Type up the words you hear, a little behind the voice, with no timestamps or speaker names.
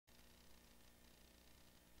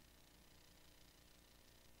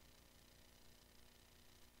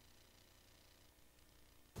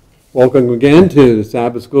Welcome again to the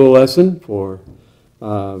Sabbath School lesson for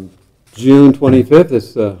June 25th.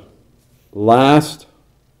 It's the last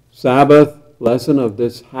Sabbath lesson of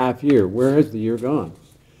this half year. Where has the year gone?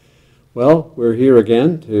 Well, we're here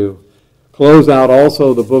again to close out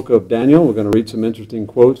also the book of Daniel. We're going to read some interesting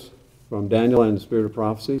quotes from Daniel and the Spirit of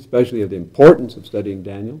Prophecy, especially of the importance of studying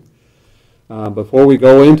Daniel. Before we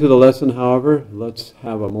go into the lesson, however, let's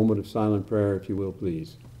have a moment of silent prayer, if you will,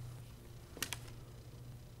 please.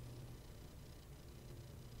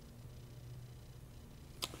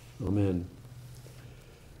 Amen.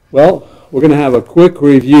 Well, we're going to have a quick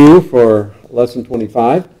review for Lesson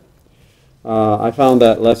 25. I found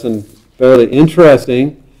that lesson fairly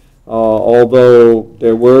interesting, although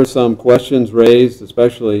there were some questions raised,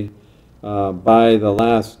 especially by the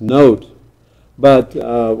last note. But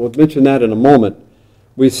we'll mention that in a moment.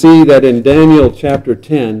 We see that in Daniel chapter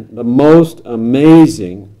 10, the most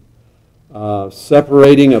amazing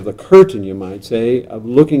separating of the curtain, you might say, of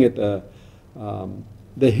looking at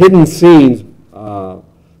the hidden scenes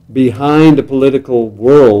behind the political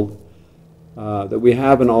world that we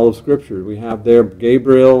have in all of Scripture. We have there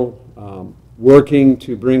Gabriel working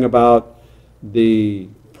to bring about the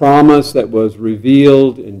promise that was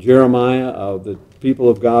revealed in Jeremiah of the people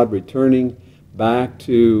of God returning back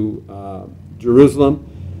to Jerusalem.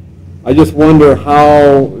 I just wonder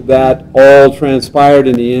how that all transpired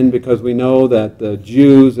in the end, because we know that the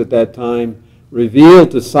Jews at that time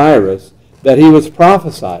revealed to Cyrus that he was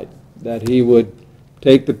prophesied, that he would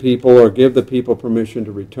take the people or give the people permission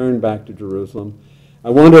to return back to Jerusalem. I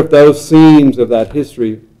wonder if those scenes of that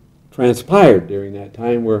history transpired during that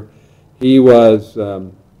time where he was,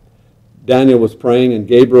 Daniel was praying and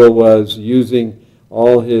Gabriel was using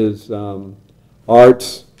all his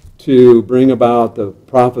arts to bring about the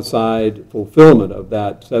prophesied fulfillment of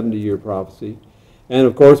that 70-year prophecy. And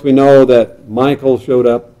of course we know that Michael showed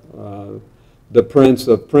up, the prince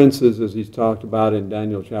of princes, as he's talked about in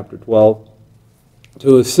Daniel chapter 12,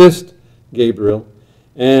 to assist Gabriel.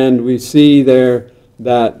 And we see there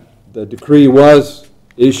that the decree was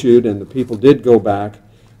issued and the people did go back.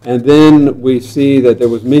 And then we see that there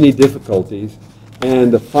was many difficulties.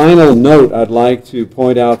 And the final note I'd like to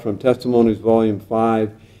point out from Testimonies Volume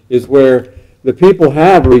 5 is where the people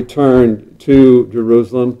have returned to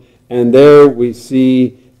Jerusalem. And there we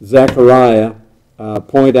see Zechariah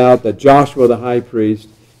point out that Joshua the high priest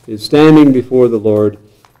is standing before the Lord,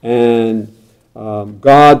 and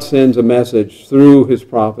God sends a message through his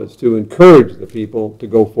prophets to encourage the people to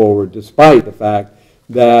go forward, despite the fact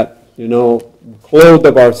that, clothed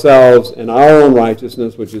of ourselves in our own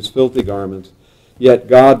righteousness, which is filthy garments, yet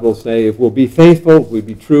God will say, if we'll be faithful, if we'll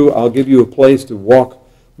be true, I'll give you a place to walk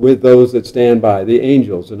with those that stand by, the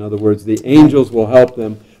angels. In other words, the angels will help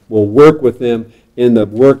them, will work with them in the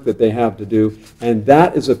work that they have to do. And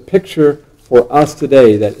that is a picture for us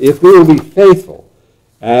today, that if we will be faithful,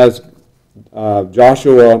 as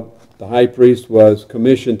Joshua, the high priest, was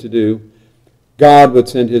commissioned to do, God would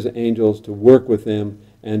send his angels to work with them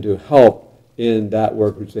and to help in that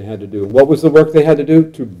work which they had to do. What was the work they had to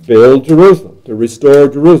do? To build Jerusalem, to restore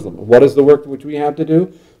Jerusalem. What is the work which we have to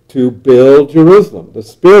do? To build Jerusalem, the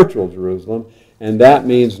spiritual Jerusalem. And that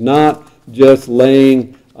means not just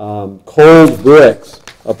laying cold bricks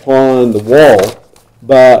upon the wall,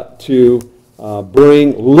 but to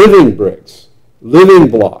bring living bricks, living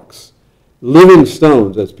blocks, living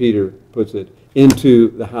stones, as Peter puts it, into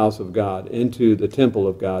the house of God, into the temple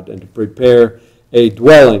of God, and to prepare a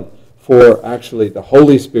dwelling for actually the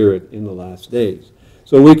Holy Spirit in the last days.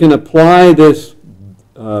 So we can apply this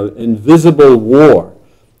invisible war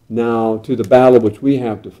now to the battle which we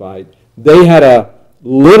have to fight. They had a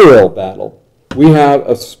literal battle. We have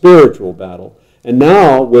a spiritual battle. And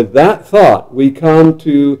now, with that thought, we come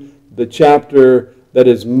to the chapter that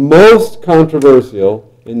is most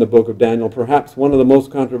controversial in the book of Daniel, perhaps one of the most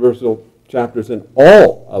controversial chapters in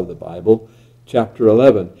all of the Bible, chapter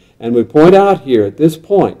 11. And we point out here at this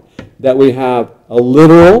point that we have a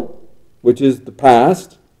literal, which is the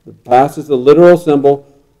past. The past is the literal symbol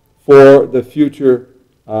for the future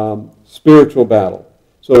spiritual battle.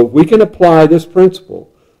 So we can apply this principle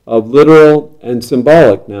of literal and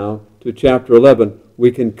symbolic now to chapter 11,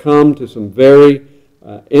 we can come to some very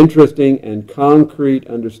interesting and concrete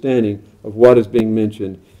understanding of what is being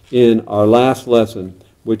mentioned in our last lesson,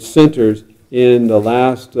 which centers in the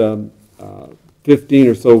last 15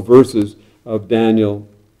 or so verses of Daniel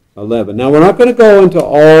 11. Now, we're not going to go into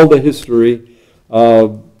all the history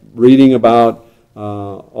of reading about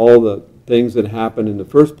all the things that happened in the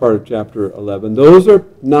first part of chapter 11. Those are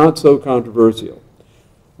not so controversial.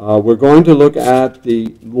 We're going to look at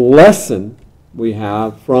the lesson we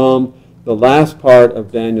have from the last part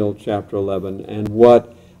of Daniel chapter 11 and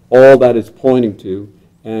what all that is pointing to.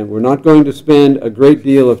 And we're not going to spend a great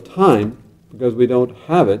deal of time, because we don't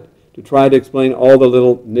have it, to try to explain all the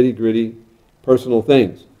little nitty-gritty personal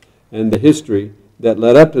things and the history that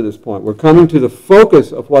led up to this point. We're coming to the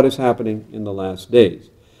focus of what is happening in the last days.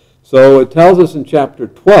 So it tells us in chapter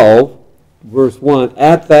 12, verse 1,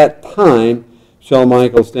 "At that time shall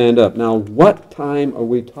Michael stand up." Now, what time are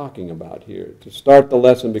we talking about here to start the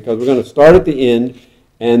lesson? Because we're going to start at the end,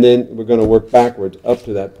 and then we're going to work backwards up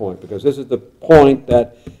to that point, because this is the point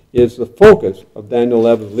that is the focus of Daniel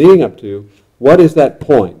 11 leading up to. What is that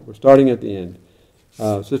point? We're starting at the end.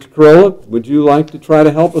 Sister Corolla, would you like to try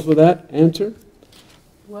to help us with that answer?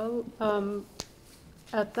 Well,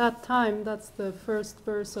 at that time, that's the first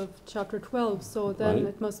verse of chapter 12, so then Right.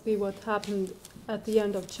 it must be what happened at the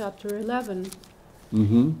end of chapter 11.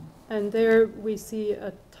 Mm-hmm. And there we see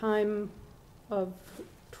a time of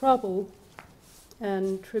trouble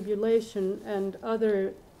and tribulation and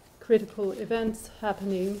other critical events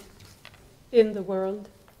happening in the world.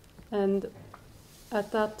 And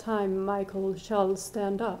at that time, Michael shall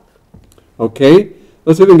stand up. Okay,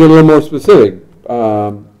 let's even get a little more specific.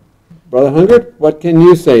 Brother Hungert, what can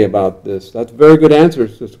you say about this? That's a very good answer,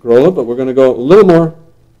 Sister Corolla, but we're going to go a little more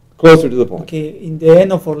closer to the point. Okay, in the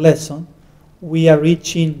end of our lesson, we are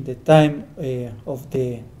reaching the time of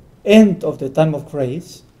the end of the time of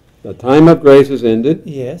grace. The time of grace is ended.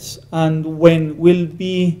 Yes, and when will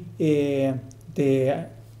be the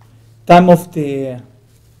time of the,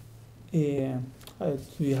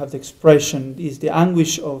 we have the expression, is the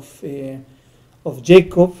anguish of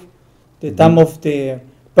Jacob, the time of the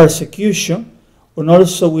persecution, and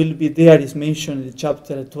also will be there, is mentioned in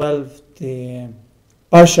chapter 12, the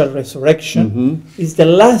partial resurrection. Is the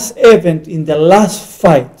last event in the last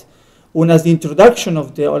fight. And as the introduction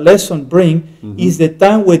of the lesson bring, is the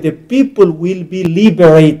time where the people will be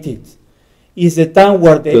liberated. Is the time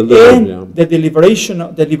where the liberation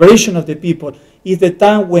of the people is the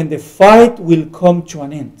time when the fight will come to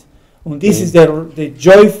an end. And this is the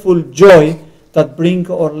joyful joy that bring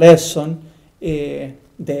our lesson, the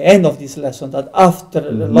end of this lesson, that after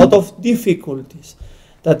a lot of difficulties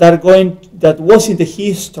that was in the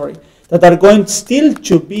history, that are going still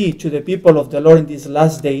to be to the people of the Lord in these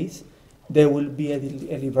last days, there will be a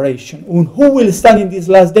liberation. And who will stand in these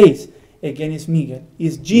last days? Again, is Miguel.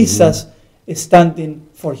 Is Jesus standing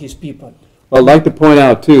for his people. Well, I'd like to point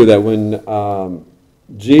out, too, that when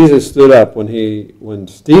Jesus stood up, when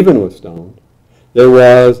Stephen was stoned, there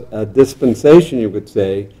was a dispensation, you could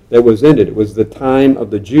say, that was ended. It was the time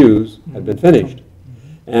of the Jews had been finished.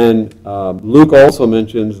 And Luke also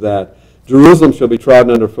mentions that Jerusalem shall be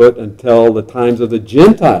trodden underfoot until the times of the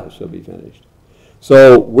Gentiles shall be finished.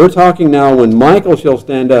 So we're talking now when Michael shall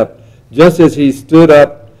stand up, just as he stood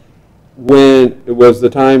up when it was the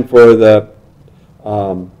time for the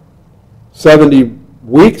 70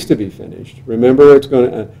 weeks to be finished. Remember, it's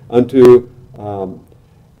going to,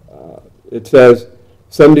 it says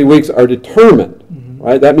 70 weeks are determined,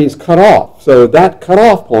 right? That means cut off. So that cut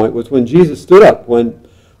off point was when Jesus stood up, when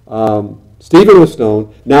Stephen was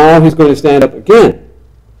stoned. Now he's going to stand up again.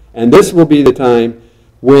 And this will be the time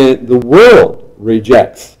when the world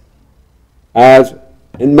rejects, as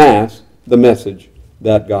in mass, the message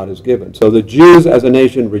that God has given. So the Jews as a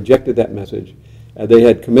nation rejected that message. They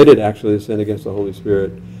had committed actually the sin against the Holy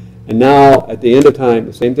Spirit. And now at the end of time,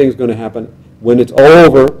 the same thing is going to happen. When it's all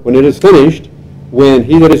over, when it is finished, when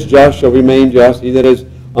he that is just shall remain just, he that is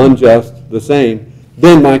unjust the same,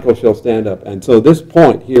 then Michael shall stand up. And so this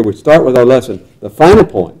point here, we start with our lesson. The final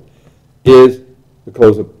point is the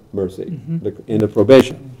close of mercy, the end of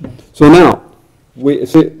probation. So now,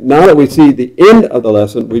 now that we see the end of the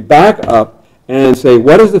lesson, we back up and say,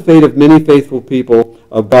 what is the fate of many faithful people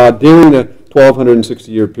of God during the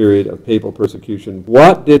 1260-year period of papal persecution?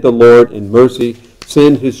 What did the Lord in mercy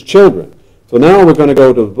send his children? So now we're going to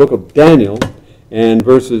go to the book of Daniel, and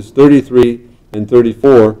verses 33 and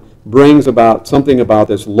 34 brings about something about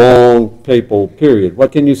this long papal period.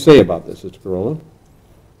 What can you say about this, Sister Corolla?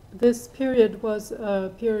 This period was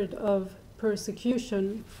a period of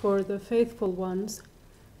persecution for the faithful ones,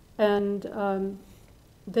 and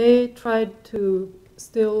they tried to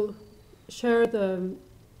still share the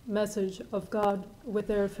message of God with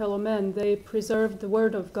their fellow men. They preserved the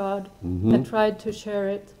word of God and tried to share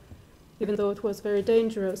it, even though it was very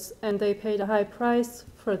dangerous, and they paid a high price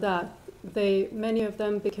for that. Many of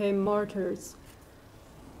them became martyrs.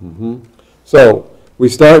 So we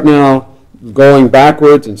start now going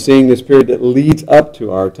backwards and seeing this period that leads up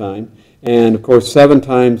to our time. And of course, 7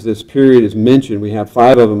 times this period is mentioned. We have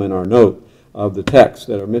 5 of them in our note of the text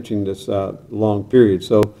that are mentioning this long period.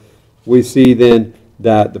 So we see then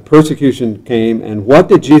that the persecution came, and what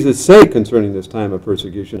did Jesus say concerning this time of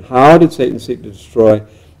persecution? How did Satan seek to destroy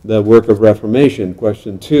the work of reformation?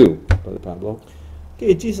 Question 2, Brother Pablo.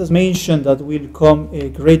 Okay, Jesus mentioned that will come a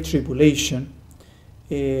great tribulation,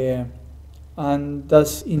 and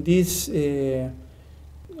thus in this,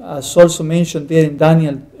 as also mentioned there in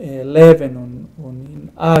Daniel 11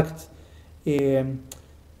 in Acts,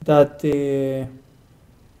 that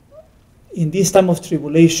in this time of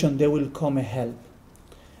tribulation there will come a help.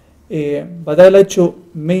 But I'd like to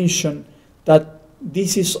mention that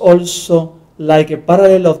this is also like a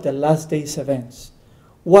parallel of the last days events.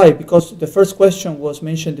 Why? Because the first question was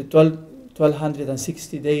mentioned the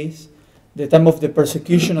 1260 days, the time of the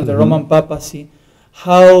persecution of the Roman papacy,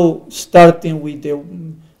 how starting with the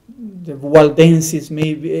Waldenses,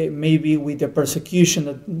 maybe with the persecution,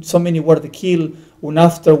 that so many were killed, and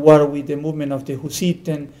afterward with the movement of the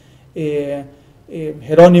Hussiten,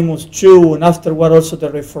 Hieronymus too, and afterward also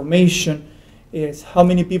the Reformation, how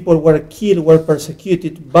many people were killed, were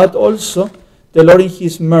persecuted, but also the Lord in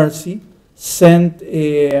His mercy sent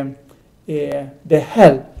the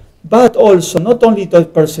help. But also, not only the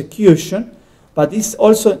persecution, but this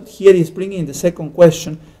also here is bringing the second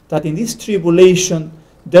question, that in this tribulation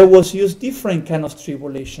there was used different kind of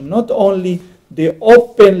tribulation, not only the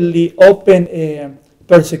open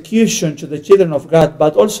persecution to the children of God,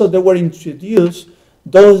 but also they were introduced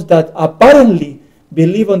those that apparently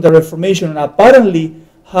believe on the Reformation and apparently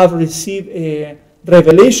have received a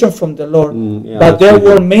revelation from the Lord, but they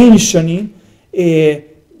were mentioning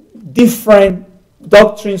different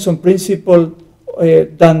doctrines and principles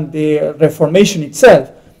than the Reformation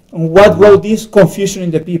itself. And what brought this confusion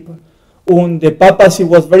in the people? And the papacy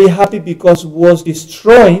was very happy because it was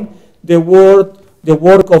destroying the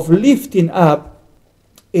work of lifting up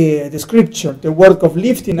the scripture, the work of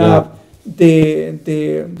lifting up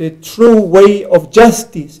the true way of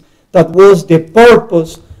justice. That was the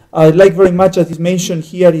purpose. I like very much as is mentioned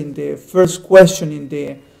here in the first question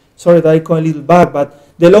sorry that I go a little back,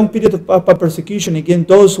 but the long period of Papa persecution against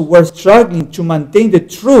those who were struggling to maintain the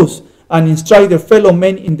truth and instruct their fellow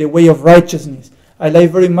men in the way of righteousness. I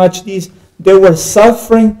like very much this. They were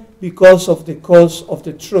suffering because of the cause of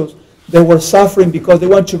the truth. They were suffering because they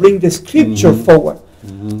want to bring the scripture forward.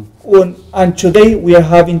 And today we are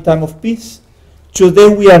having time of peace. Today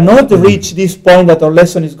we are not reached this point that our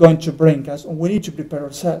lesson is going to bring us. We need to prepare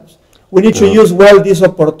ourselves. We need to use well this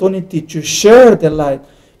opportunity to share the light,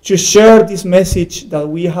 to share this message that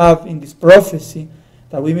we have in this prophecy,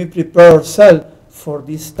 that we may prepare ourselves for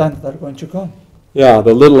these times that are going to come. Yeah,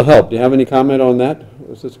 the little help. Do you have any comment on that,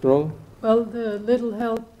 Sister Carola? Well, the little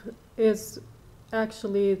help is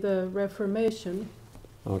actually the Reformation.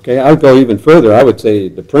 Okay, I would go even further. I would say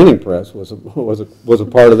the printing press was a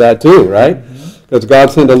part of that too, right? Because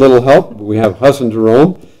God sent a little help. We have Huss and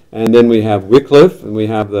Jerome, and then we have Wycliffe, and we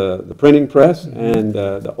have the printing press, and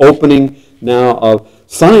the opening now of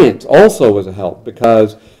science also was a help,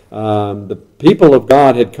 because the people of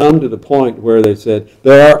God had come to the point where they said,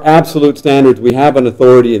 there are absolute standards, we have an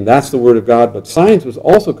authority, and that's the Word of God, but science was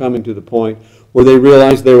also coming to the point where they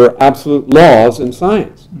realized there were absolute laws in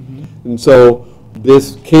science. And so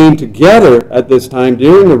this came together at this time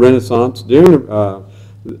during the Renaissance, during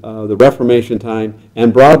the Reformation time,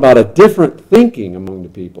 and brought about a different thinking among the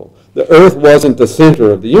people. The earth wasn't the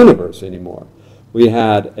center of the universe anymore. We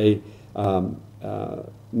had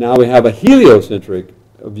now we have a heliocentric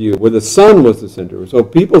view where the sun was the center. So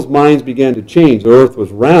people's minds began to change. The earth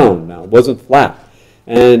was round now, it wasn't flat.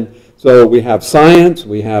 And so we have science,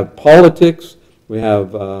 we have politics, we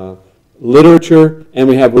have literature, and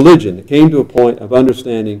we have religion. It came to a point of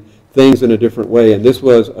understanding things in a different way, and this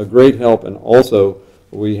was a great help. And also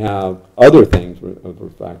we have other things, other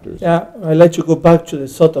factors. Yeah, I'd like to go back to the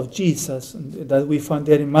thought of Jesus that we found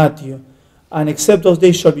there in Matthew. And except those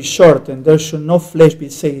days shall be shortened, there shall no flesh be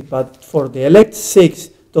saved, but for the elect's sakes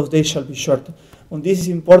those days shall be shortened. And this is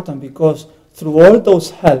important because through all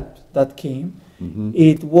those help that came,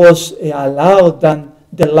 it was allowed then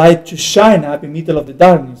the light to shine up in the middle of the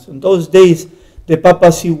darkness. In those days, the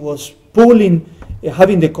papacy was pulling,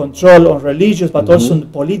 having the control on religious, but also in the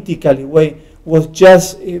political way, was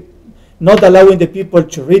just not allowing the people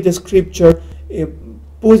to read the scripture,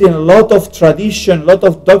 putting a lot of tradition, a lot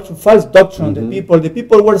of doctrine, false doctrine on the people. The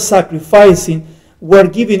people were sacrificing, were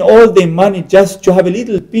giving all their money just to have a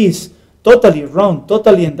little peace, totally wrong,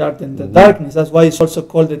 totally in the darkness. That's why it's also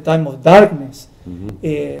called the time of darkness.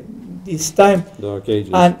 This time, Dark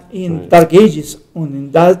Ages. and in Dark Ages, and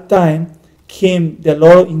in that time came the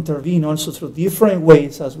Lord intervene also through different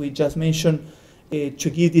ways, as we just mentioned, to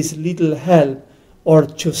give this little help or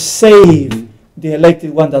to save the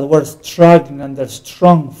elected one that were struggling under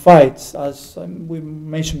strong fights, as we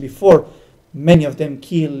mentioned before, many of them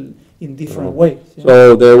killed in different ways.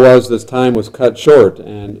 So there was, this time was cut short,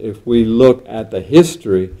 and if we look at the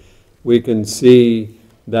history, we can see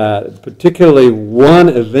that particularly one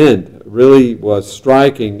event really was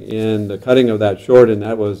striking in the cutting of that short, and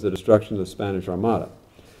that was the destruction of the Spanish Armada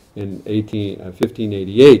in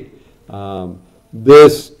 1588.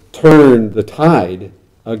 This turned the tide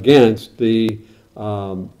against the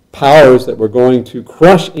powers that were going to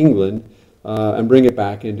crush England and bring it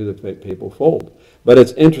back into the papal fold. But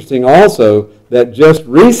it's interesting also that just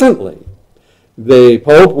recently the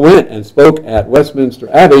Pope went and spoke at Westminster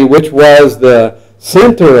Abbey, which was the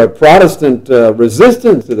center of Protestant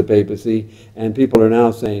resistance to the papacy, and people are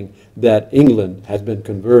now saying that England has been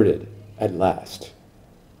converted at last.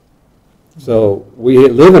 So we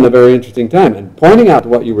live in a very interesting time. And pointing out to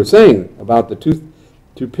what you were saying about the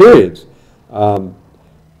two periods, Paul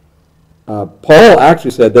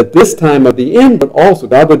actually said that this time of the end, but also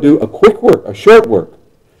God would do a quick work, a short work.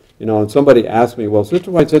 You know, and somebody asked me, well,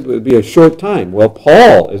 Sister White said it would be a short time. Well,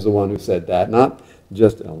 Paul is the one who said that, not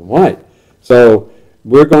just Ellen White. So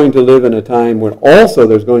we're going to live in a time where also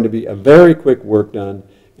there's going to be a very quick work done,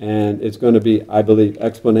 and it's going to be, I believe,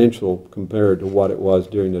 exponential compared to what it was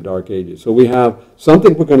during the Dark Ages. So we have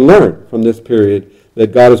something we can learn from this period,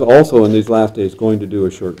 that God is also in these last days going to do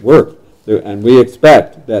a short work. And we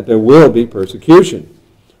expect that there will be persecution.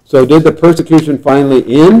 So did the persecution finally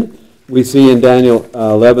end? We see in Daniel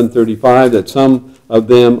 11:35 that some of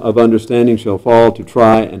them of understanding shall fall to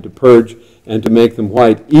try and to purge and to make them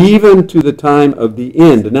white, even to the time of the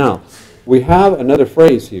end. Now, we have another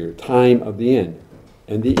phrase here, time of the end,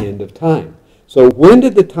 and the end of time. So when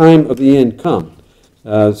did the time of the end come?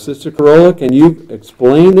 Sister Carola, can you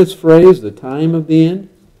explain this phrase, the time of the end?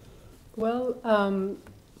 Well,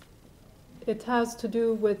 it has to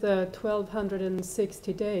do with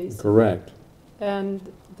 1260 days. Correct.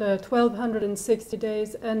 And the 1260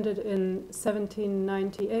 days ended in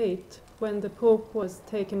 1798, when the Pope was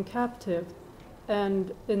taken captive.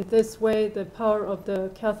 And in this way, the power of the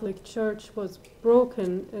Catholic Church was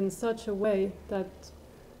broken in such a way that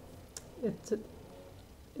it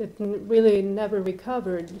really never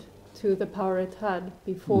recovered to the power it had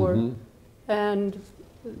before. Mm-hmm. And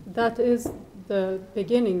that is the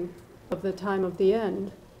beginning of the time of the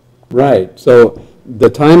end. Right. So the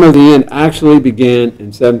time of the end actually began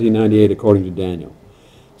in 1798, according to Daniel.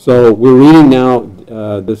 So we're reading now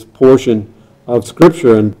this portion of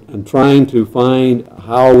Scripture and trying to find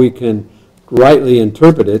how we can rightly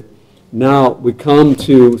interpret it. Now we come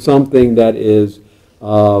to something that is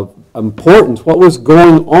of importance. What was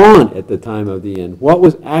going on at the time of the end? What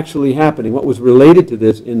was actually happening? What was related to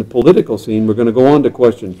this in the political scene? We're going to go on to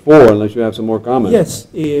question 4, unless you have some more comments. Yes,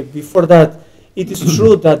 before that, it is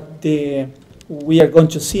true that we are going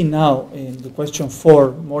to see now in the question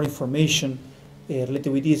 4 more information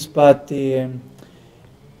related with this, but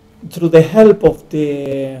through the help of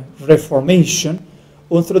the Reformation,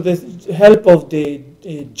 and through the help of the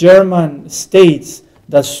German states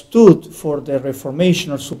that stood for the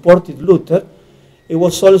Reformation or supported Luther, it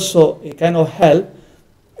was also a kind of help,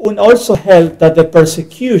 and also help that the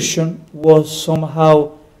persecution was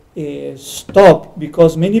somehow stopped,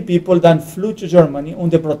 because many people then flew to Germany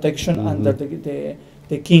under protection under the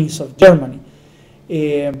kings of Germany.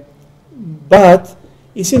 But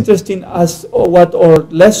it's interesting as what our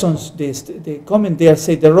lessons, the comment there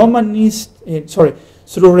say, the Romanists,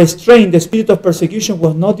 through restraint, the spirit of persecution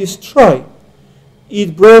was not destroyed.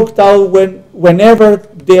 It broke out whenever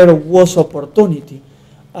there was opportunity.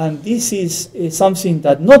 And this is something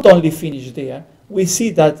that not only finished there, we see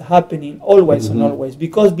that happening always and always,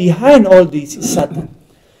 because behind all this is Satan.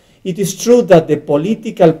 It is true that the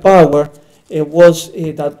political power was,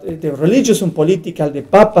 that the religious and political, the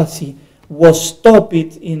papacy, was stopped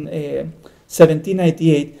in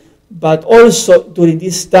 1798, but also during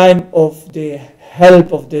this time of the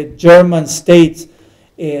help of the German states,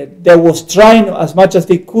 they was trying as much as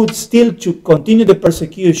they could still to continue the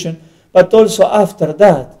persecution, but also after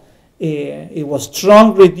that, it was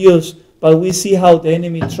strongly reduced, but we see how the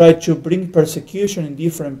enemy tried to bring persecution in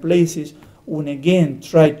different places, and again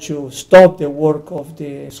tried to stop the work of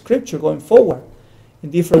the Scripture going forward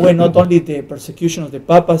in different ways, not only the persecution of the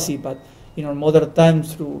papacy, but in our modern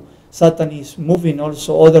times through Satan is moving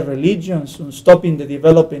also other religions and stopping the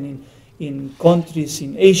development in countries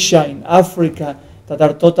in Asia, in Africa, that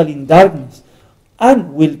are totally in darkness,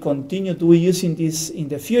 and will continue to be using this in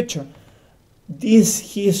the future.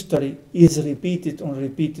 This history is repeated and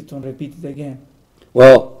repeated and repeated again.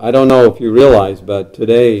 Well, I don't know if you realize, but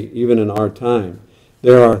today, even in our time,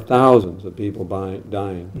 there are thousands of people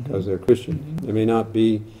dying because they're Christian. They may not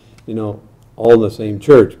be, all in the same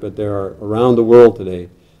church, but there are around the world today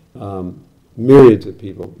myriads of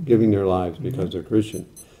people giving their lives because they're Christian.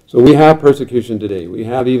 So we have persecution today. We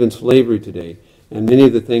have even slavery today. And many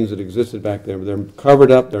of the things that existed back there, they're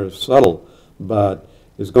covered up, they're subtle, but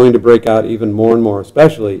it's going to break out even more and more,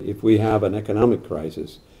 especially if we have an economic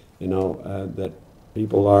crisis, that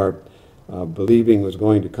people are believing was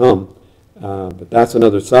going to come. But that's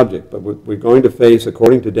another subject. But we're going to face,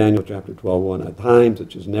 according to Daniel chapter 12:1, a time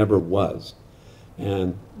such as never was.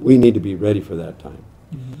 And we need to be ready for that time.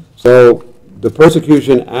 So the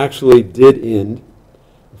persecution actually did end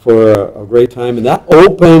for a great time, and that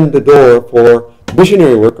opened the door for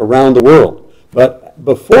missionary work around the world. But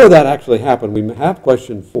before that actually happened, we have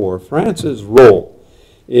question 4, France's role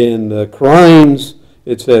in the crimes.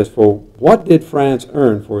 It says, for what did France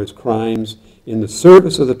earn for its crimes in the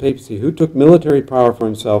service of the papacy? Who took military power for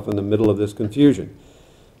himself in the middle of this confusion?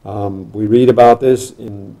 We read about this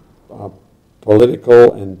in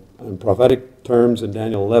political and prophetic terms in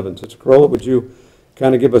Daniel 11. Sister Carola, would you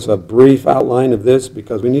kind of give us a brief outline of this,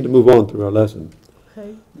 because we need to move on through our lesson.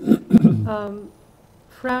 Okay.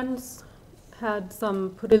 France had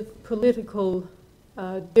some political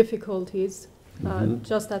difficulties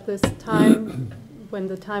just at this time when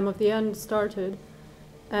the time of the end started,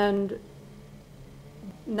 and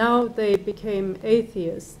now they became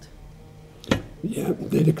atheist. Yeah,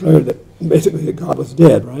 they declared that basically that God was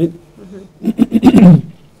dead, right?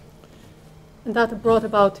 And that brought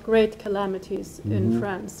about great calamities in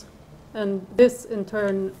France. And this, in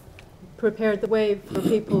turn, prepared the way for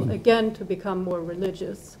people again to become more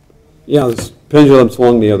religious. Yeah, this pendulum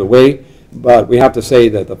swung the other way, but we have to say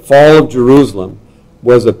that the fall of Jerusalem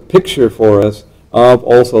was a picture for us of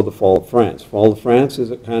also the fall of France. Fall of France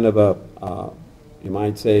is a kind of a, you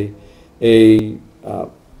might say, a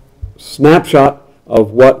snapshot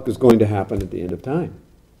of what is going to happen at the end of time.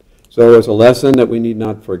 So it's a lesson that we need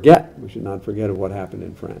not forget. We should not forget of what happened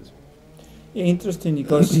in France. Interesting,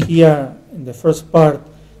 because here in the first part,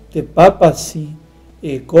 the papacy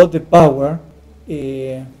got the power,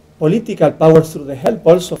 political power, through the help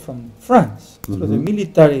also from France, through the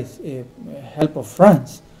military help of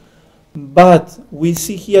France. But we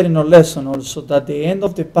see here in our lesson also that the end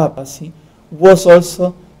of the papacy was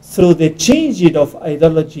also through the changing of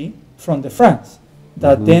ideology from the France.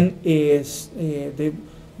 That then is the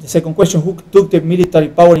second question, who took the military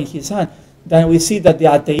power in his hand? Then we see that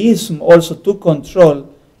the atheism also took control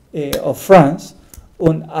of France,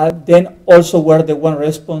 and then also were the one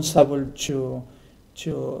responsible to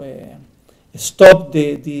stop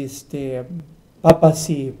the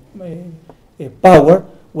papacy power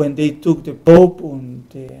when they took the Pope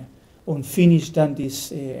and finished then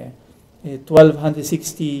this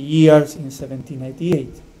 1260 years in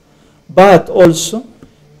 1798. But also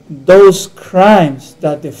those crimes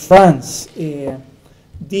that the France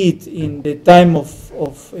did in the time of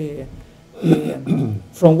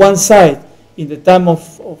from one side, in the time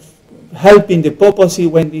of helping the papacy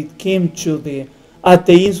when it came to the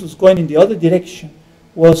atheism was going in the other direction,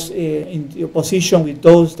 was in the opposition with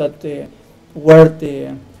those that were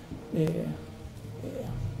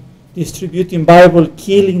distributing Bible,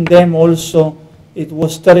 killing them also. It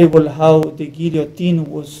was terrible how the guillotine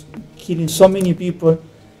was killing so many people.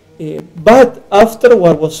 But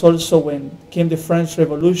afterward was also when came the French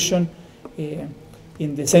Revolution.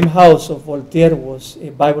 In the same house of Voltaire was a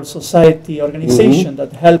Bible Society organization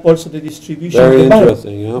that helped also the distribution of the Bible.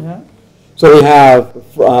 Very interesting, yeah. So we have,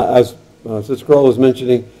 as Sister Carola was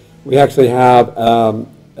mentioning, we actually have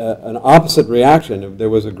an opposite reaction. There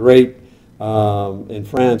was a great, in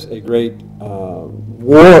France, a great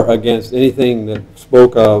war against anything that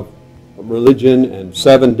spoke of religion and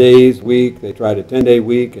 7 days week. They tried a 10-day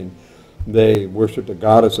week, and they worshipped the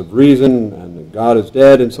goddess of reason, and the God is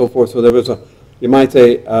dead, and so forth. So there was a, you might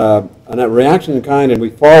say, a reaction in kind, and we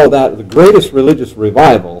follow that, the greatest religious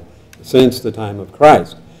revival since the time of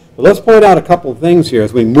Christ. But let's point out a couple of things here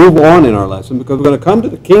as we move on in our lesson, because we're going to come to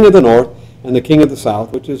the King of the North and the King of the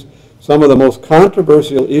South, which is some of the most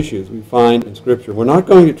controversial issues we find in Scripture. We're not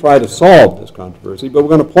going to try to solve this controversy, but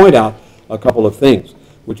we're going to point out a couple of things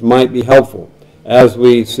which might be helpful as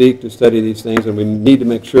we seek to study these things, and we need to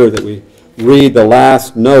make sure that we read the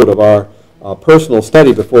last note of our personal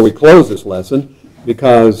study before we close this lesson,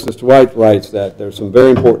 because Sister White writes that there's some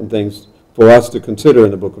very important things for us to consider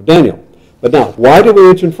in the book of Daniel. But now, why do we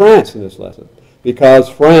mention France in this lesson? Because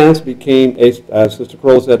France became, as Sister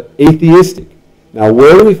Carola said, atheistic. Now,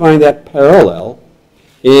 where do we find that parallel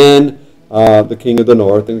in the King of the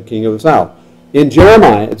North and the King of the South? In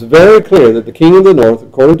Jeremiah, it's very clear that the King of the North,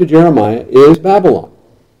 according to Jeremiah, is Babylon.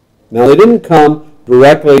 Now, they didn't come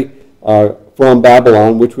directly from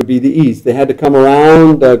Babylon, which would be the east. They had to come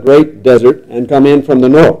around the great desert and come in from the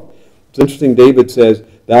north. It's interesting, David says,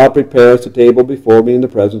 "Thou preparest a table before me in the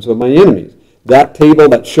presence of my enemies." That table,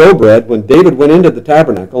 that showbread, when David went into the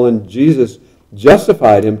tabernacle and Jesus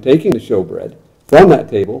justified him taking the showbread from that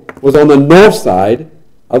table, was on the north side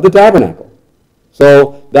of the tabernacle.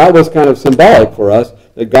 So that was kind of symbolic for us,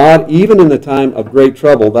 that God, even in the time of great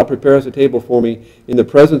trouble, "Thou preparest a table for me in the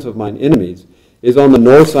presence of mine enemies," is on the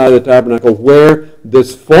north side of the tabernacle, where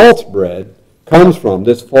this false bread comes from,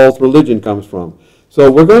 this false religion comes from. So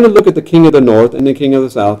we're going to look at the king of the north and the king of the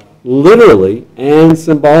south, literally and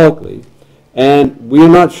symbolically, and we are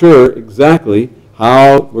not sure exactly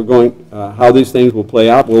how how these things will play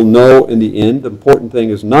out. We'll know in the end. The important thing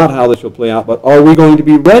is not how this will play out, but are we going to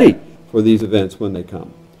be ready for these events when they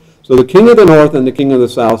come? So the king of the north and the king of the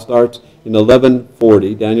south starts in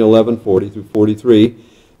 1140, Daniel 1140 through 43,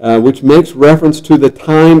 which makes reference to the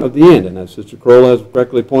time of the end. And as Sister Corolla has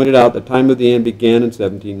correctly pointed out, the time of the end began in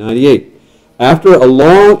 1798. After a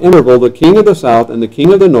long interval, the king of the south and the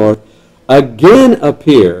king of the north again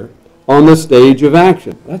appear on the stage of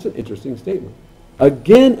action. That's an interesting statement.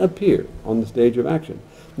 Again appear on the stage of action.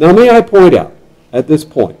 Now, may I point out at this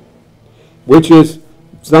point, which is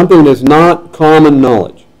something that's not common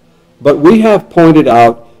knowledge, but we have pointed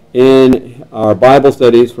out in our Bible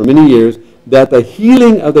studies for many years that the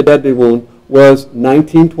healing of the deadly wound was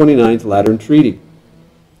 1929's Lateran Treaty.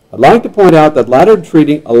 I'd like to point out that Lateran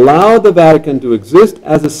Treaty allowed the Vatican to exist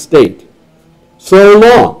as a state so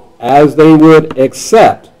long as they would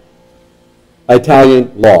accept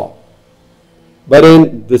Italian law. But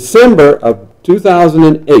in December of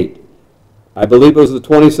 2008, I believe it was the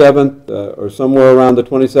 27th or somewhere around the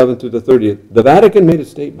 27th to the 30th, the Vatican made a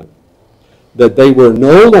statement that they were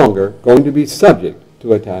no longer going to be subject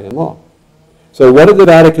to Italian law. So what did the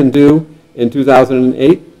Vatican do in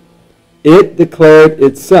 2008? It declared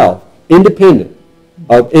itself independent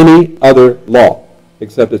of any other law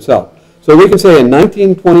except itself. So we can say in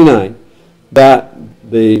 1929 that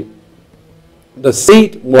the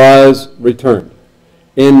seat was returned.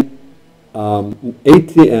 In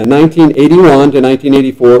 1981 to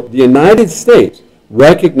 1984, the United States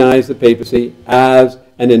recognized the papacy as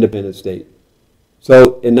an independent state.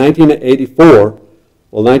 So in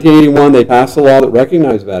 1981, they passed a law that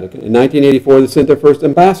recognized the Vatican. In 1984, they sent their first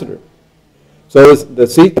ambassador. So the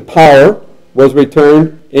seat, the power, was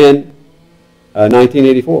returned in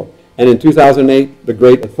 1984. And in 2008, the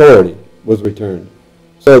great authority was returned.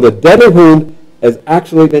 So the deadly wound has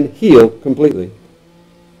actually been healed completely.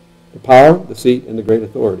 The power, the seat, and the great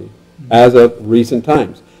authority as of recent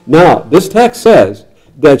times. Now, this text says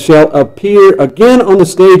that shall appear again on the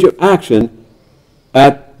stage of action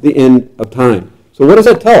at the end of time. So what does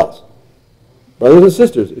that tell us? Brothers and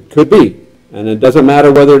sisters, it could be, and it doesn't matter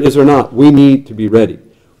whether it is or not. We need to be ready.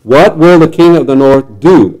 What will the king of the north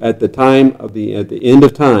do at the time of at the end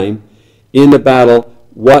of time in the battle?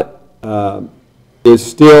 What is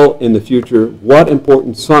still in the future? What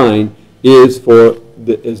important sign is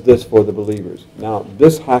this for the believers? Now,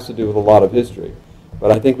 this has to do with a lot of history,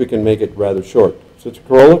 but I think we can make it rather short. Sister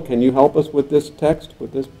Corolla, can you help us with this text,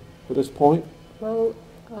 with this point? Well,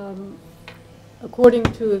 according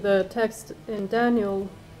to the text in Daniel,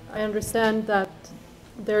 I understand that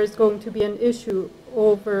there is going to be an issue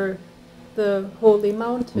over the holy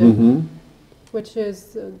mountain, which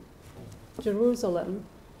is Jerusalem.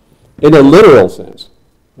 In a literal sense,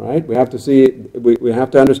 right? We have to see, we have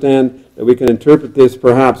to understand that we can interpret this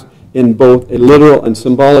perhaps in both a literal and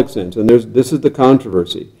symbolic sense, and this is the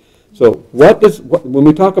controversy. So when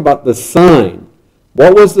we talk about the sign,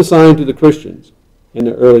 what was the sign to the Christians in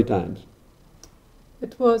the early times?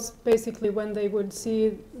 It was basically when they would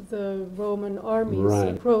see the Roman armies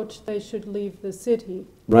approach, they should leave the city.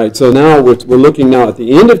 Right, so now we're looking now at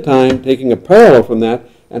the end of time, taking a parallel from that,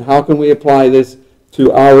 and how can we apply this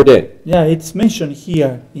to our day? Yeah, it's mentioned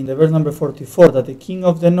here in the verse number 44 that the king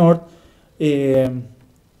of the north,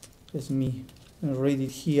 let me read it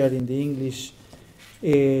here in the English,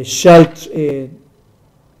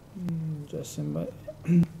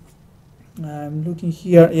 I'm looking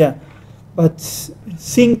here, yeah, but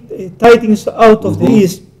sing tidings out of the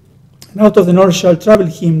east, and out of the north shall travel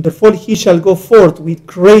him, therefore he shall go forth with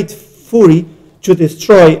great fury to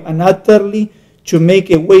destroy and utterly to make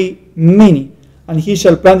away many. And he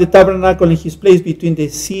shall plant the tabernacle in his place between the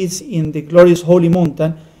seas in the glorious holy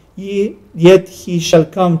mountain, yet he shall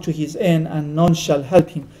come to his end, and none shall help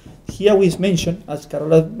him. Here we mention, as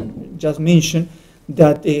Carola just mentioned,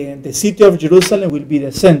 that the city of Jerusalem will be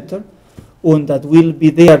the center, and that will be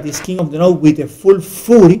there this king of the north with a full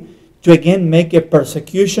fury to again make a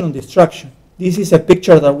persecution and destruction. This is a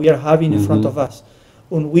picture that we are having in front of us.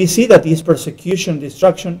 When we see that this persecution,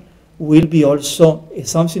 destruction will be also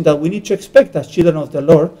something that we need to expect as children of the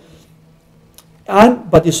Lord.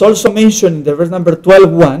 But it's also mentioned in the verse number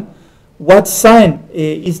 12:1, what sign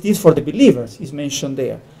is this for the believers is mentioned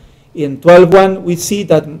there. In 12:1 we see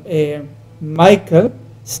that Michael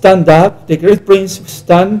stand up, the great prince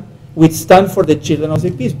withstand for the children of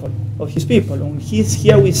his people. When he's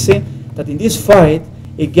here we see that in this fight,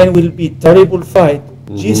 again will be terrible fight.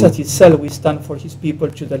 Jesus himself will stand for his people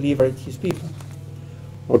to deliver his people.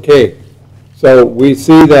 Okay, so we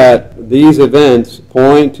see that these events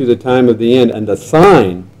point to the time of the end, and the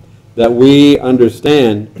sign that we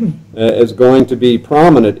understand is going to be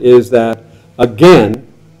prominent is that, again,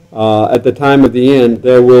 at the time of the end,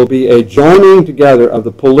 there will be a joining together of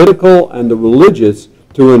the political and the religious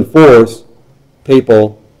to enforce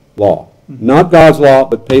papal law. Not God's law,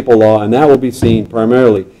 but papal law, and that will be seen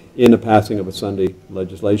primarily in the passing of a Sunday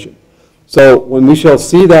legislation. So when we shall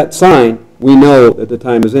see that sign, we know that the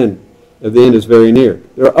time is in. The end is very near.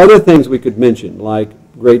 There are other things we could mention, like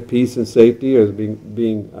great peace and safety as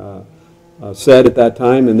being said at that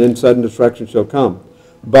time, and then sudden destruction shall come.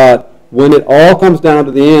 But when it all comes down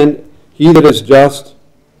to the end, he that is just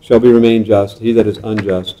shall be remain just. He that is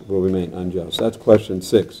unjust will remain unjust. That's question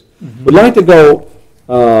 6. We'd like to go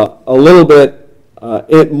a little bit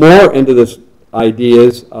more into this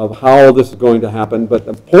ideas of how this is going to happen, but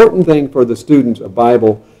the important thing for the students of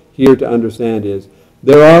Bible here to understand is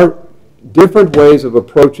there are different ways of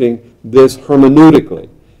approaching this hermeneutically.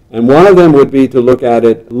 And one of them would be to look at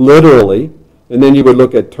it literally, and then you would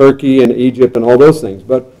look at Turkey and Egypt and all those things.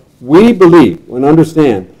 But we believe and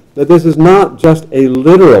understand that this is not just a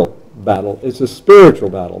literal battle, it's a spiritual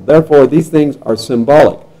battle. Therefore, these things are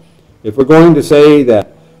symbolic. If we're going to say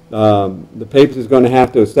that the papacy is going to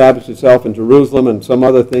have to establish itself in Jerusalem and some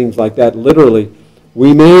other things like that literally,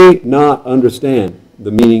 we may not understand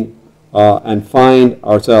the meaning and find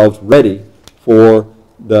ourselves ready for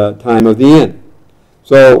the time of the end.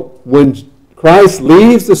 So when Christ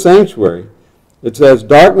leaves the sanctuary, it says,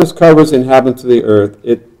 darkness covers the inhabitants of the earth.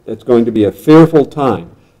 It's going to be a fearful time,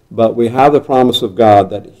 but we have the promise of God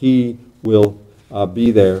that he will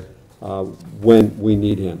be there when we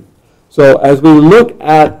need him. So as we look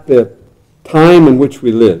at the time in which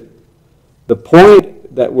we live, the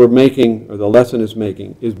point that we're making, or the lesson is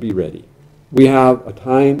making, is be ready. We have a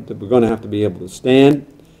time that we're going to have to be able to stand,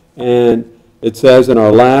 and it says in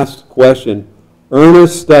our last question,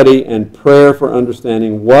 earnest study and prayer for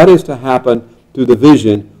understanding what is to happen to the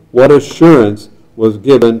vision, what assurance was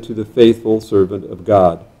given to the faithful servant of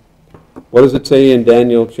God. What does it say in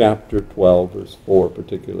Daniel chapter 12, verse 4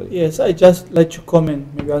 particularly? Yes, I just like to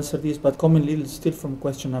comment, maybe answer this, but comment a little still from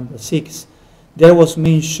question number 6. There was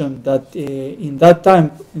mentioned that in that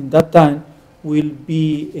time will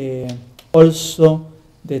be also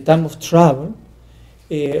the time of travel,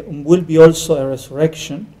 will be also a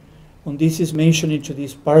resurrection. And this is mentioned into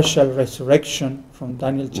this partial resurrection from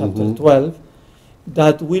Daniel chapter 12,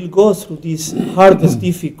 that will go through these hardest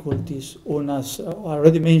difficulties. And as I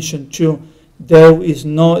already mentioned too, there is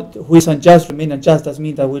not, who is unjust remain unjust, that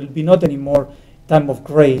means there will be not anymore time of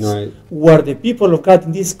grace, Right. where the people of God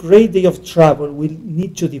in this great day of trouble will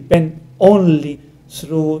need to depend only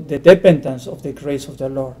through the dependence of the grace of the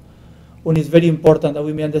Lord. And it's very important that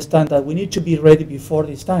we may understand that we need to be ready before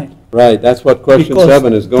this time. Right, that's what question Because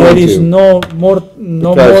 7 is going there to. is no more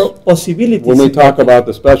possibilities. When we in talk that. about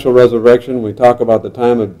the special resurrection, we talk about the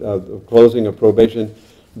time of closing of probation,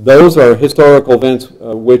 those are historical events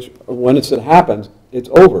which, when it happens, it's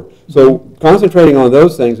over. So concentrating on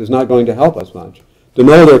those things is not going to help us much. To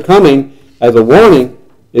know they're coming as a warning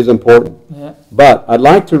is important. Yeah. But I'd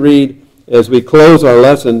like to read, as we close our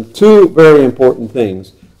lesson, 2 very important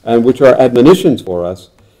things, and which are admonitions for us.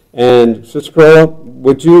 And Sister Corolla,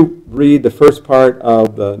 would you read the first part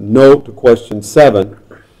of the note to question 7,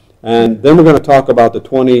 and then we're going to talk about the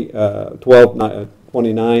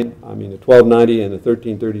 1290 and the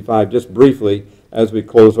 1335 just briefly as we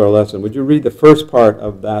close our lesson. Would you read the first part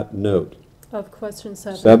of that note? Of question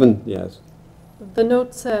 7. 7, yes. The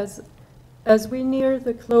note says, as we near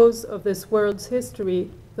the close of this world's history,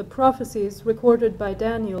 the prophecies recorded by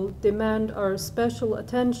Daniel demand our special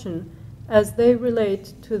attention as they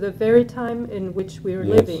relate to the very time in which we are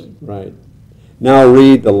Yes, living. right. Now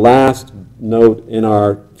read the last note in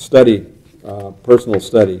our study, personal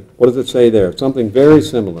study. What does it say there? Something very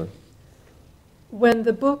similar. When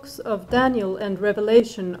the books of Daniel and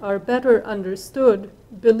Revelation are better understood,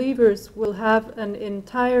 believers will have an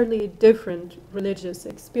entirely different religious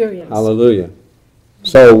experience. Hallelujah.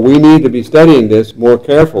 So we need to be studying this more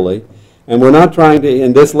carefully, and we're not trying to,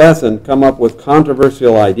 in this lesson, come up with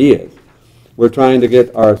controversial ideas. We're trying to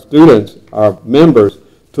get our students, our members,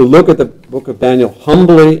 to look at the book of Daniel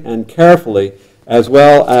humbly and carefully, as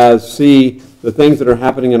well as see the things that are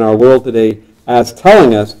happening in our world today as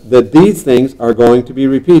telling us that these things are going to be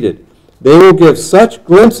repeated. They will give such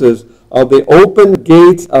glimpses of the open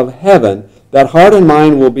gates of heaven that heart and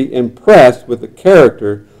mind will be impressed with the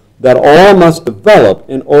character that all must develop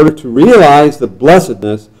in order to realize the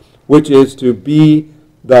blessedness which is to be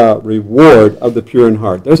the reward of the pure in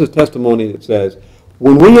heart. There's a testimony that says,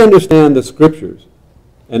 when we understand the Scriptures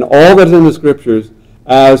and all that is in the Scriptures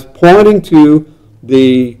as pointing to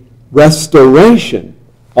the restoration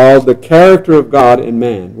of the character of God in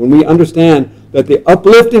man, when we understand that the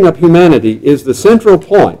uplifting of humanity is the central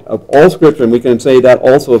point of all Scripture, and we can say that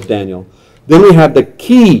also of Daniel, then we have the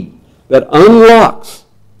key that unlocks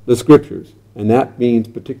the Scriptures, and that means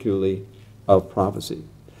particularly of prophecy.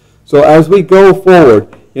 So as we go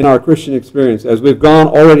forward in our Christian experience, as we've gone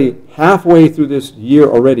already halfway through this year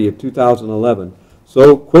already of 2011,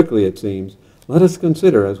 so quickly it seems, let us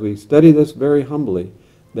consider as we study this very humbly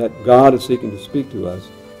that God is seeking to speak to us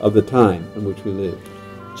of the time in which we live.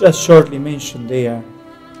 Just shortly mentioned there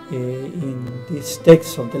in this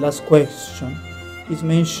text of the last question is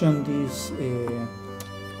mentioned this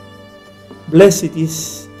blessed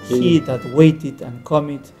is he that waited and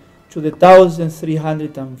cometh to the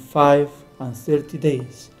 1,305 and 30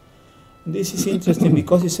 days. And this is interesting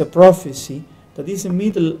because it's a prophecy that is in the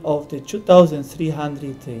middle of the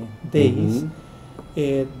 2,300 days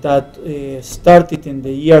that started in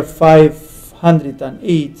the year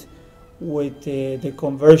 508 with the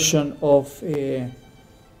conversion of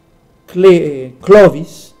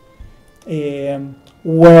Clovis,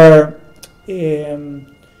 where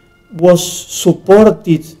was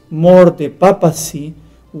supported more the papacy,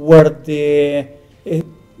 where the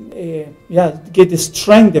get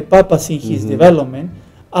strength the papacy in his development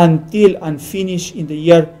until and finish in the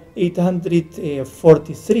year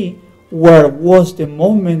 843, where was the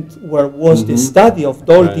moment where was the study of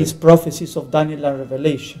all these prophecies of Daniel and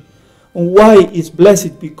Revelation. And why is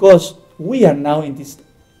blessed? Because we are now in this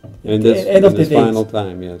end of the days. Final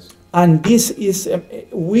time, yes. And this is,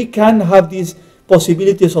 we can have these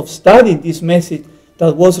possibilities of studying this message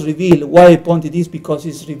that was revealed. Why I pointed this? Because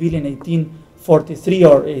it's revealed in 1843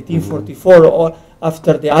 or 1844, or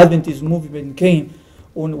after the Adventist movement came.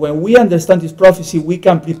 And when we understand this prophecy, we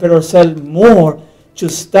can prepare ourselves more to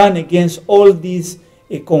stand against all this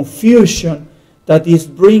confusion that is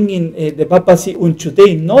bringing the papacy on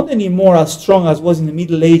today, not anymore as strong as was in the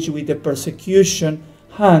Middle Age with the persecution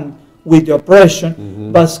and with the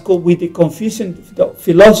oppression, but with the confusion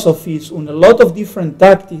philosophies and a lot of different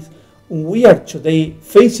tactics. And we are today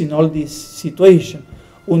facing all this situation.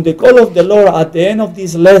 And the call of the Lord at the end of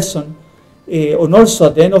this lesson, and also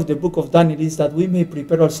at the end of the book of Daniel, is that we may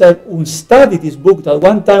prepare ourselves and study this book that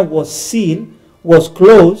one time was sealed, was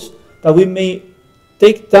closed, that we may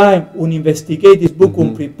take time and investigate this book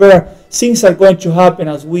and prepare. Things are going to happen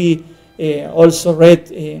as we also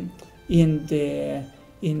read in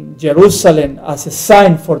Jerusalem as a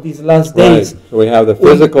sign for these last days. Right. So we have the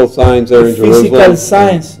physical signs there in Jerusalem. Physical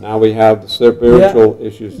signs. Now we have the spiritual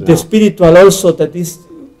issues now. The spiritual also, that is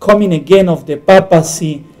coming again of the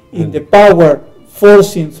papacy in the power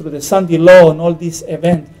forcing through the Sunday law and all these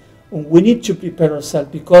events. And we need to prepare ourselves,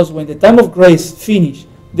 because when the time of grace finishes,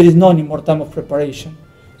 there is no any more time of preparation.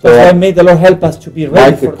 So I may the Lord help us to be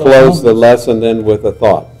ready for those moments. I'd like to close the lesson then with a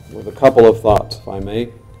thought, with a couple of thoughts, if I may.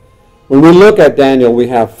 When we look at Daniel, we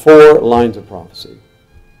have 4 lines of prophecy.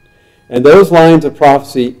 And those lines of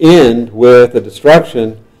prophecy end with the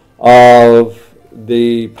destruction of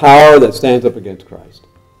the power that stands up against Christ.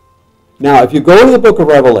 Now, if you go to the book of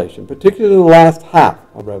Revelation, particularly the last half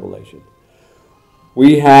of Revelation,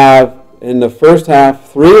 we have in the first half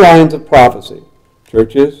 3 lines of prophecy: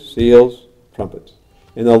 churches, seals, trumpets.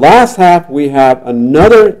 In the last half, we have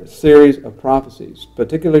another series of prophecies,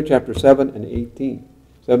 particularly chapter 17 and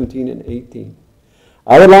 18.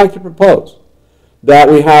 I would like to propose that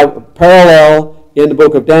we have a parallel in the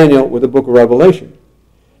book of Daniel with the book of Revelation.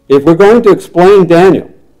 If we're going to explain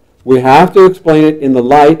Daniel, we have to explain it in the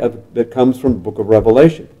light that comes from the book of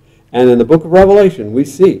Revelation. And in the book of Revelation, we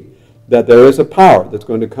see that there is a power that's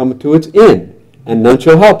going to come to its end, and none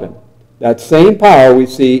shall help him. That same power we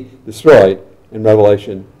see destroyed in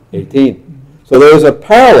Revelation 18. So there is a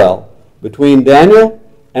parallel between Daniel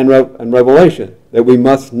and Revelation that we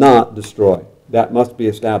must not destroy. That must be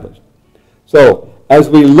established. So as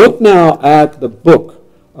we look now at the book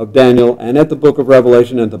of Daniel and at the book of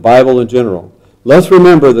Revelation and the Bible in general, let's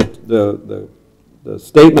remember the the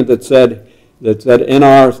statement that said in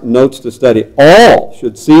our notes to study, all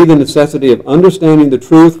should see the necessity of understanding the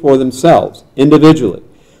truth for themselves, individually.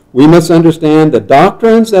 We must understand the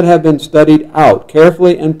doctrines that have been studied out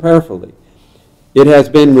carefully and prayerfully. It has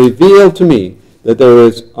been revealed to me that there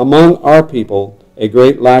is among our people a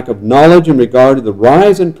great lack of knowledge in regard to the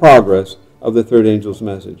rise and progress of the third angel's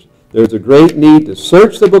message. There is a great need to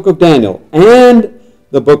search the book of Daniel and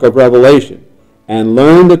the book of Revelation and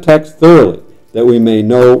learn the text thoroughly, that we may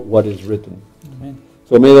know what is written. Amen.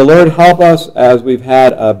 So may the Lord help us as we've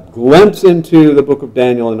had a glimpse into the book of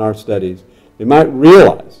Daniel in our studies. We might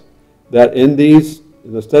realize that in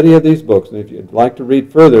the study of these books, and if you'd like to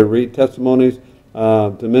read further, read Testimonies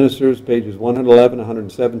to Ministers, pages 111,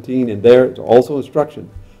 117, and there is also instruction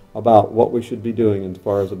about what we should be doing as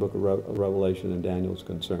far as the book of Revelation and Daniel is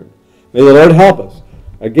concerned. May the Lord help us.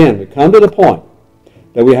 Again, we come to the point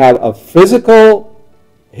that we have a physical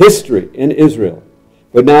history in Israel,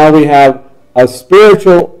 but now we have a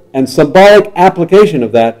spiritual and symbolic application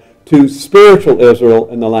of that to spiritual Israel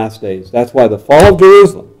in the last days. That's why the fall of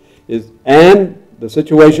Jerusalem and the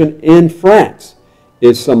situation in France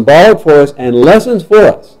is symbolic for us and lessons for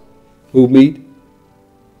us who meet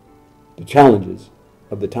the challenges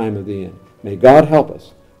of the time of the end. May God help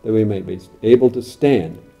us that we may be able to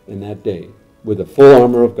stand in that day with the full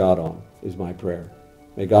armor of God on, is my prayer.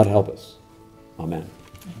 May God help us. Amen.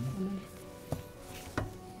 Amen.